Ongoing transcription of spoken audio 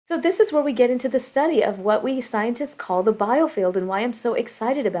So this is where we get into the study of what we scientists call the biofield, and why I'm so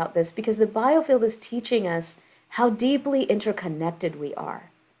excited about this, because the biofield is teaching us how deeply interconnected we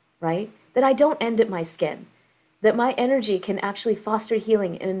are, right? That I don't end at my skin, that my energy can actually foster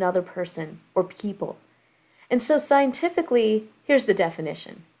healing in another person or people. And so scientifically, here's the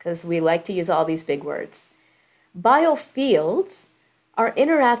definition, because we like to use all these big words. Biofields are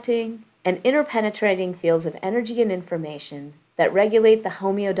interacting and interpenetrating fields of energy and information that regulate the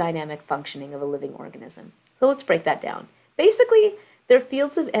homeodynamic functioning of a living organism. So let's break that down. Basically, they're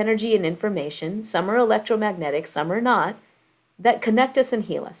fields of energy and information, some are electromagnetic, some are not, that connect us and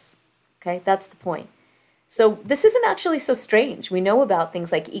heal us. Okay, that's the point. So this isn't actually so strange. We know about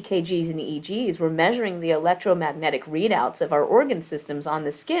things like EKGs and EEGs. We're measuring the electromagnetic readouts of our organ systems on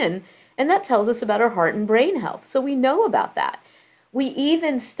the skin, and that tells us about our heart and brain health. So we know about that. We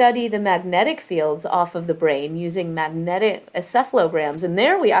even study the magnetic fields off of the brain using magnetic encephalograms, and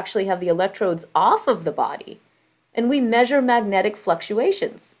there we actually have the electrodes off of the body, and we measure magnetic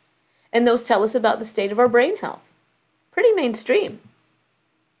fluctuations, and those tell us about the state of our brain health. Pretty mainstream.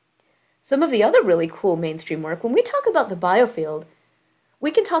 Some of the other really cool mainstream work, when we talk about the biofield,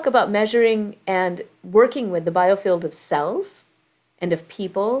 we can talk about measuring and working with the biofield of cells and of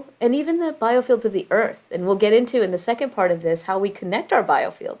people, and even the biofields of the earth. And we'll get into in the second part of this how we connect our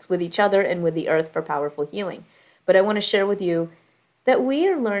biofields with each other and with the earth for powerful healing. But I want to share with you that we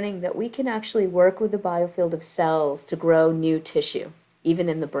are learning that we can actually work with the biofield of cells to grow new tissue, even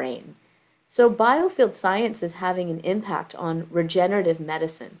in the brain. So biofield science is having an impact on regenerative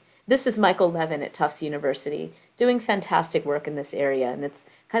medicine. This is Michael Levin at Tufts University doing fantastic work in this area, and it's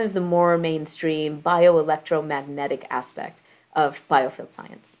kind of the more mainstream bioelectromagnetic aspect of biofield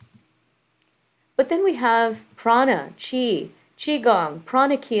science. But then we have prana, qi, qigong,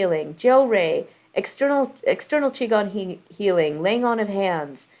 pranic healing, jiu rei, external qigong healing, laying on of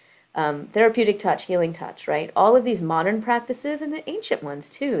hands, therapeutic touch, healing touch, right? All of these modern practices and the ancient ones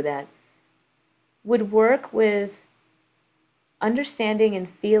too that would work with understanding and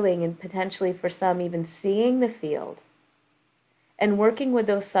feeling, and potentially for some even seeing the field and working with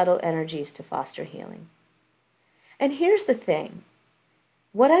those subtle energies to foster healing. And here's the thing.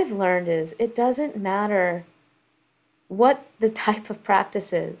 What I've learned is it doesn't matter what the type of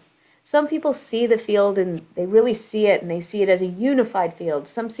practice is. Some people see the field and they really see it, and they see it as a unified field.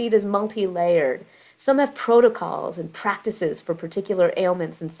 Some see it as multi-layered. Some have protocols and practices for particular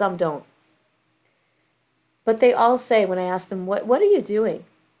ailments, and some don't. But they all say, when I ask them, what are you doing?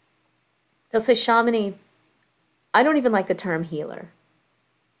 They'll say, Shamini, I don't even like the term healer,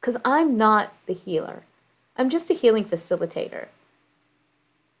 because I'm not the healer. I'm just a healing facilitator.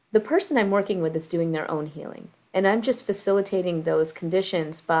 The person I'm working with is doing their own healing, and I'm just facilitating those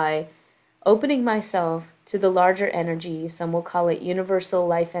conditions by opening myself to the larger energy. Some will call it universal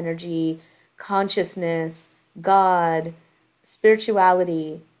life energy, consciousness, God,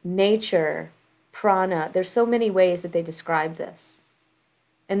 spirituality, nature, prana. There's so many ways that they describe this.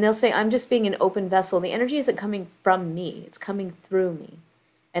 And they'll say, I'm just being an open vessel. The energy isn't coming from me, it's coming through me,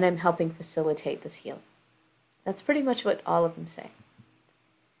 and I'm helping facilitate this healing. That's pretty much what all of them say.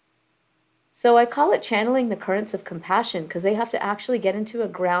 So I call it channeling the currents of compassion, because they have to actually get into a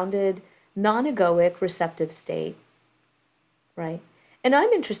grounded, non-egoic, receptive state, right? And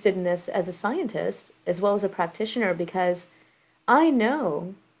I'm interested in this as a scientist as well as a practitioner, because I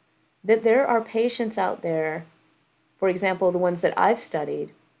know that there are patients out there, for example, the ones that I've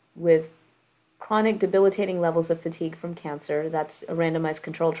studied, with chronic debilitating levels of fatigue from cancer. That's a randomized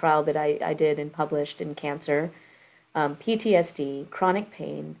control trial that I did and published in Cancer. PTSD, chronic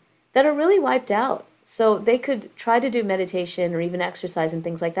pain, that are really wiped out. So they could try to do meditation or even exercise and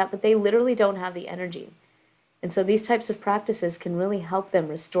things like that, but they literally don't have the energy. And so these types of practices can really help them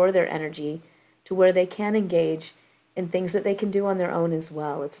restore their energy to where they can engage in things that they can do on their own as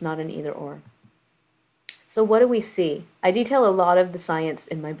well. It's not an either or. So what do we see? I detail a lot of the science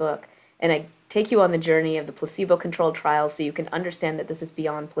in my book, and I take you on the journey of the placebo-controlled trials so you can understand that this is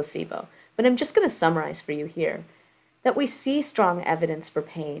beyond placebo. But I'm just going to summarize for you here that we see strong evidence for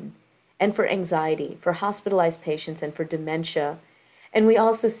pain and for anxiety, for hospitalized patients and for dementia. And we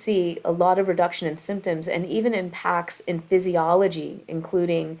also see a lot of reduction in symptoms and even impacts in physiology,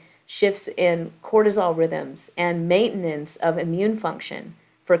 including shifts in cortisol rhythms and maintenance of immune function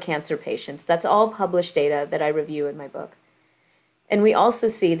for cancer patients. That's all published data that I review in my book. And we also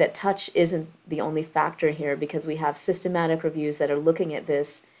see that touch isn't the only factor here, because we have systematic reviews that are looking at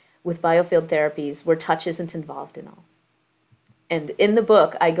this with biofield therapies where touch isn't involved in all. And in the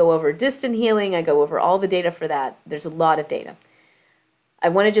book, I go over distant healing. I go over all the data for that. There's a lot of data. I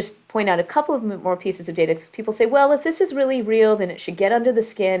want to just point out a couple of more pieces of data because people say, well, if this is really real, then it should get under the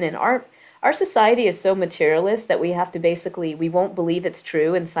skin. And our society is so materialist that we have to basically, we won't believe it's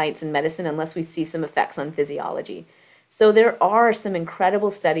true in science and medicine unless we see some effects on physiology. So there are some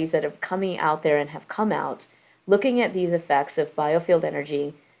incredible studies that are coming out there and have come out looking at these effects of biofield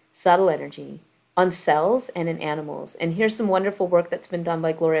energy, subtle energy, on cells and in animals. And here's some wonderful work that's been done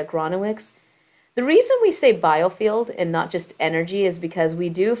by Gloria Gronowicz. The reason we say biofield and not just energy is because we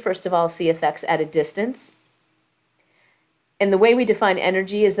do, first of all, see effects at a distance. And the way we define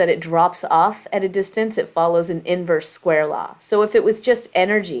energy is that it drops off at a distance. It follows an inverse square law. So if it was just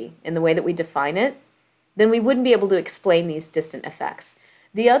energy in the way that we define it, then we wouldn't be able to explain these distant effects.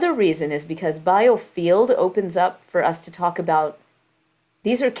 The other reason is because biofield opens up for us to talk about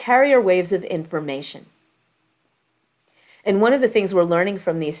these are carrier waves of information. And one of the things we're learning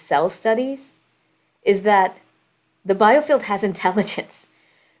from these cell studies is that the biofield has intelligence,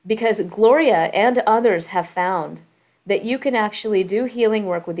 because Gloria and others have found that you can actually do healing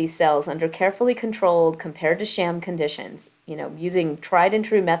work with these cells under carefully controlled, compared to sham conditions, using tried and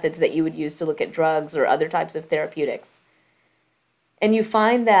true methods that you would use to look at drugs or other types of therapeutics. And you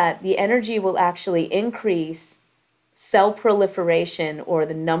find that the energy will actually increase cell proliferation or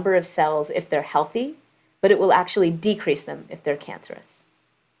the number of cells if they're healthy, but it will actually decrease them if they're cancerous.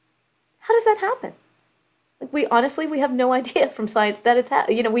 How does that happen? We have no idea from science that it's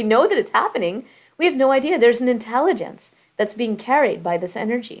we know that it's happening. We have no idea. There's an intelligence that's being carried by this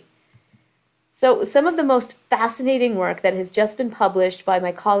energy. So some of the most fascinating work that has just been published by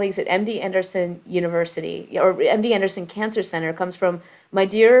my colleagues at MD Anderson University, or MD Anderson Cancer Center, comes from my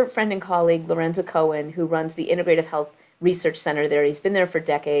dear friend and colleague, Lorenzo Cohen, who runs the Integrative Health Research Center there. He's been there for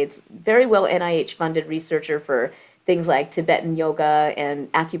decades, very well NIH-funded researcher for things like Tibetan yoga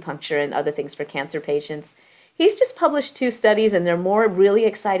and acupuncture and other things for cancer patients. He's just published 2 studies, and they're more really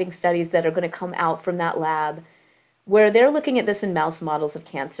exciting studies that are going to come out from that lab, where they're looking at this in mouse models of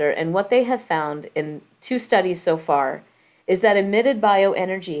cancer. And what they have found in 2 studies so far is that emitted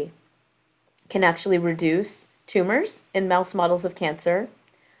bioenergy can actually reduce tumors in mouse models of cancer,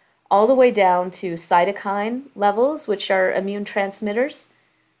 all the way down to cytokine levels, which are immune transmitters.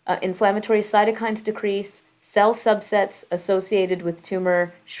 Inflammatory cytokines decrease, cell subsets associated with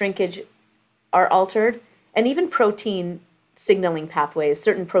tumor shrinkage are altered, and even protein signaling pathways,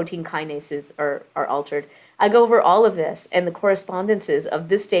 certain protein kinases are altered. I go over all of this and the correspondences of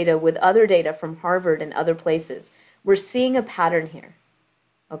this data with other data from Harvard and other places. We're seeing a pattern here.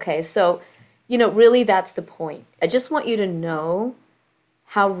 Okay, so, really that's the point. I just want you to know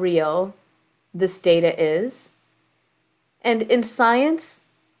how real this data is. And in science,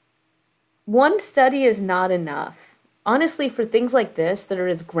 one study is not enough. Honestly, for things like this that are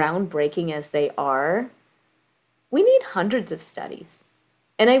as groundbreaking as they are, we need hundreds of studies.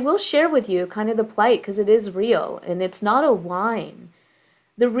 And I will share with you kind of the plight, because it is real and it's not a whine.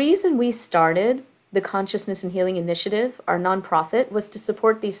 The reason we started the Consciousness and Healing Initiative, our nonprofit, was to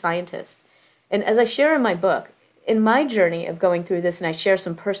support these scientists. And as I share in my book, in my journey of going through this, and I share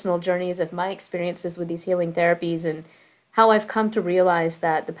some personal journeys of my experiences with these healing therapies and how I've come to realize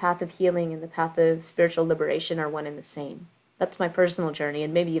that the path of healing and the path of spiritual liberation are one and the same. That's my personal journey,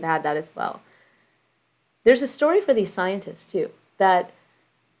 and maybe you've had that as well. There's a story for these scientists, too, that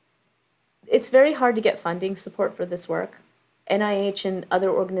it's very hard to get funding support for this work. NIH and other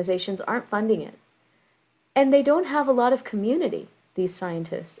organizations aren't funding it. And they don't have a lot of community, these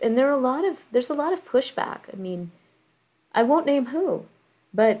scientists. And there's a lot of pushback. I mean, I won't name who,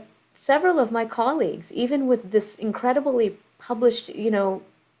 but several of my colleagues, even with this incredibly published,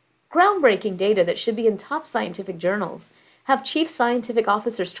 groundbreaking data that should be in top scientific journals, have chief scientific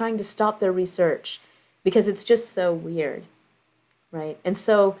officers trying to stop their research because it's just so weird, right? And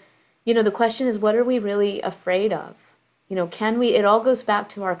so, the question is, what are we really afraid of? It all goes back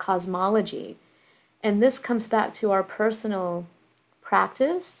to our cosmology. And this comes back to our personal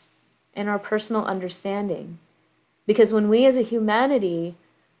practice and our personal understanding. Because when we as a humanity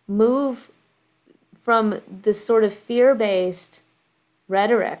move from this sort of fear-based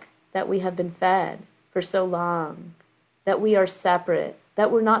rhetoric that we have been fed for so long, that we are separate,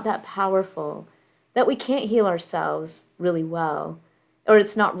 that we're not that powerful, that we can't heal ourselves really well, or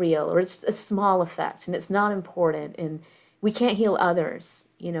it's not real, or it's a small effect, and it's not important, and we can't heal others,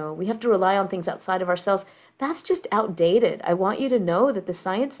 we have to rely on things outside of ourselves. That's just outdated. I want you to know that the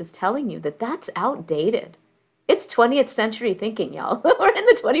science is telling you that that's outdated. It's 20th century thinking, y'all. We're in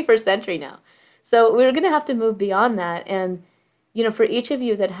the 21st century now. So we're going to have to move beyond that. And, for each of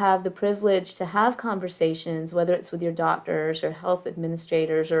you that have the privilege to have conversations, whether it's with your doctors or health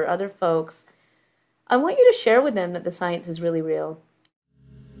administrators or other folks, I want you to share with them that the science is really real.